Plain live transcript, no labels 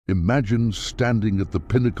Imagine standing at the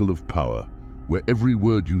pinnacle of power, where every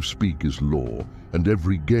word you speak is law, and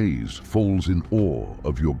every gaze falls in awe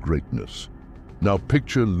of your greatness. Now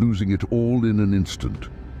picture losing it all in an instant,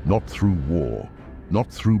 not through war,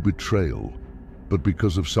 not through betrayal, but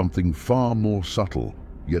because of something far more subtle,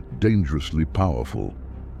 yet dangerously powerful: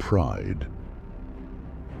 pride.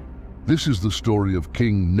 This is the story of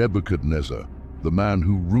King Nebuchadnezzar, the man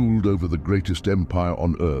who ruled over the greatest empire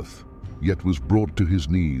on earth, yet was brought to his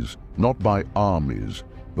knees, not by armies,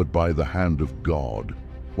 but by the hand of God.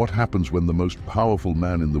 What happens when the most powerful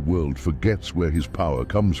man in the world forgets where his power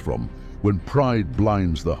comes from? When pride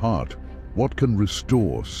blinds the heart, what can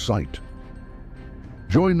restore sight?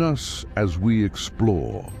 Join us as we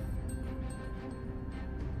explore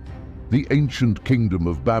the ancient kingdom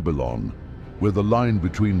of Babylon, where the line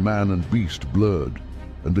between man and beast blurred,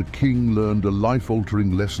 and a king learned a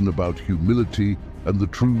life-altering lesson about humility and the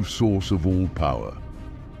true source of all power.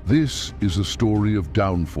 This is a story of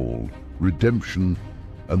downfall, redemption,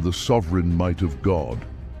 and the sovereign might of God.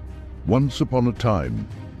 Once upon a time,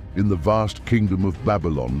 in the vast kingdom of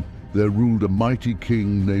Babylon, there ruled a mighty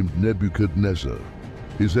king named Nebuchadnezzar.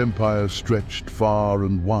 His empire stretched far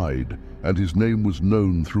and wide, and his name was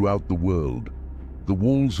known throughout the world. The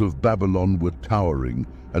walls of Babylon were towering,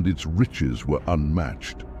 and its riches were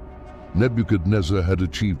unmatched. Nebuchadnezzar had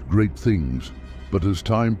achieved great things, but as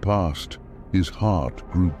time passed, his heart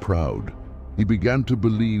grew proud. He began to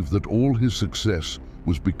believe that all his success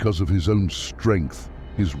was because of his own strength,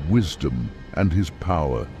 his wisdom, and his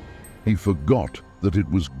power. He forgot that it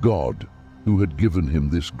was God who had given him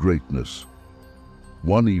this greatness.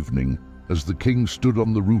 One evening, as the king stood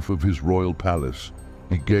on the roof of his royal palace,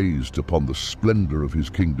 he gazed upon the splendor of his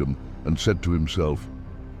kingdom and said to himself,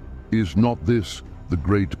 "Is not this the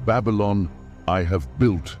great Babylon I have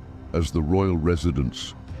built as the royal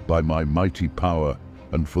residence by my mighty power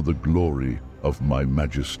and for the glory of my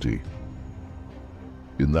majesty?"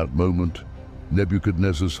 In that moment,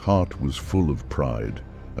 Nebuchadnezzar's heart was full of pride,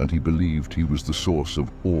 and he believed he was the source of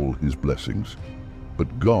all his blessings.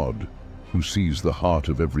 But God, who sees the heart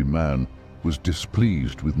of every man, was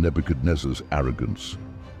displeased with Nebuchadnezzar's arrogance.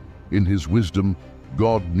 In his wisdom,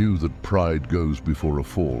 God knew that pride goes before a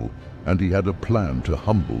fall, and he had a plan to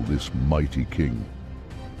humble this mighty king.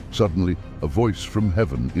 Suddenly, a voice from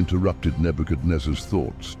heaven interrupted Nebuchadnezzar's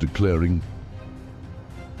thoughts, declaring,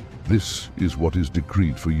 "This is what is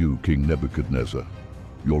decreed for you, King Nebuchadnezzar.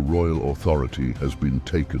 Your royal authority has been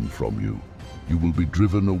taken from you. You will be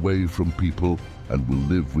driven away from people and will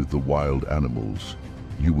live with the wild animals.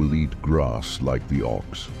 You will eat grass like the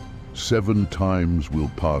ox. 7 times will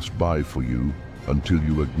pass by for you until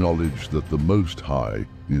you acknowledge that the Most High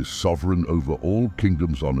is sovereign over all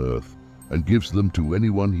kingdoms on earth and gives them to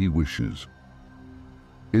anyone he wishes."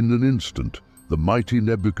 In an instant, the mighty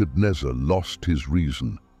Nebuchadnezzar lost his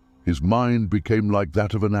reason. His mind became like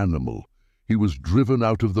that of an animal. He was driven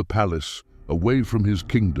out of the palace, away from his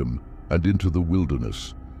kingdom, and into the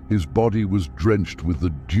wilderness. His body was drenched with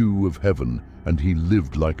the dew of heaven, and he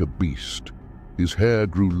lived like a beast. His hair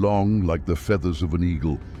grew long like the feathers of an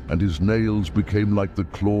eagle, and his nails became like the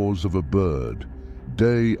claws of a bird.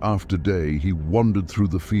 Day after day he wandered through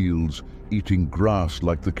the fields, eating grass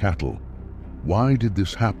like the cattle. Why did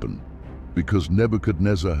this happen? Because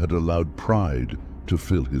Nebuchadnezzar had allowed pride to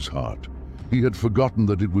fill his heart. He had forgotten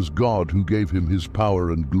that it was God who gave him his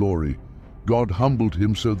power and glory. God humbled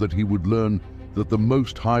him so that he would learn that the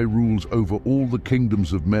Most High rules over all the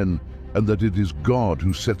kingdoms of men, and that it is God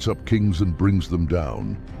who sets up kings and brings them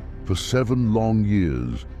down. For 7 long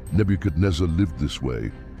years, Nebuchadnezzar lived this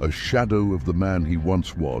way, a shadow of the man he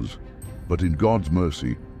once was. But in God's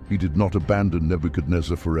mercy, he did not abandon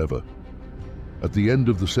Nebuchadnezzar forever. At the end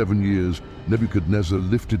of the 7 years, Nebuchadnezzar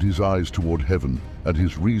lifted his eyes toward heaven, and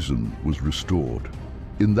his reason was restored.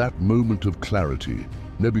 In that moment of clarity,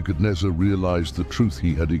 Nebuchadnezzar realized the truth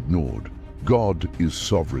he had ignored. God is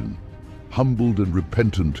sovereign. Humbled and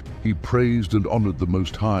repentant, he praised and honored the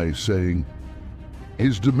Most High, saying,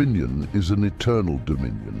 "His dominion is an eternal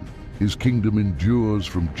dominion. His kingdom endures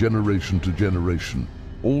from generation to generation.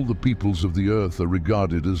 All the peoples of the earth are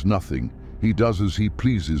regarded as nothing. He does as he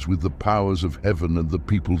pleases with the powers of heaven and the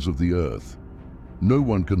peoples of the earth. No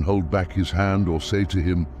one can hold back his hand or say to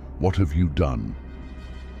him, 'What have you done?'"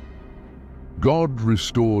 God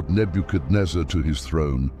restored Nebuchadnezzar to his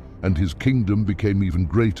throne, and his kingdom became even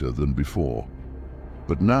greater than before.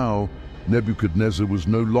 But now, Nebuchadnezzar was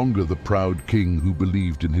no longer the proud king who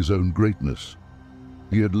believed in his own greatness.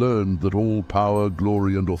 He had learned that all power,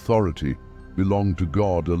 glory, and authority belonged to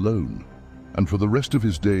God alone. And for the rest of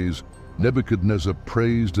his days, Nebuchadnezzar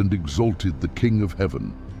praised and exalted the King of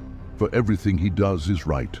Heaven. for everything he does is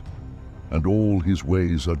right, and all his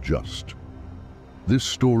ways are just. This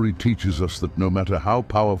story teaches us that no matter how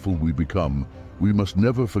powerful we become, we must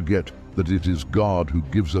never forget that it is God who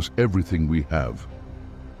gives us everything we have.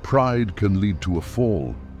 Pride can lead to a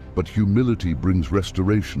fall, but humility brings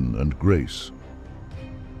restoration and grace.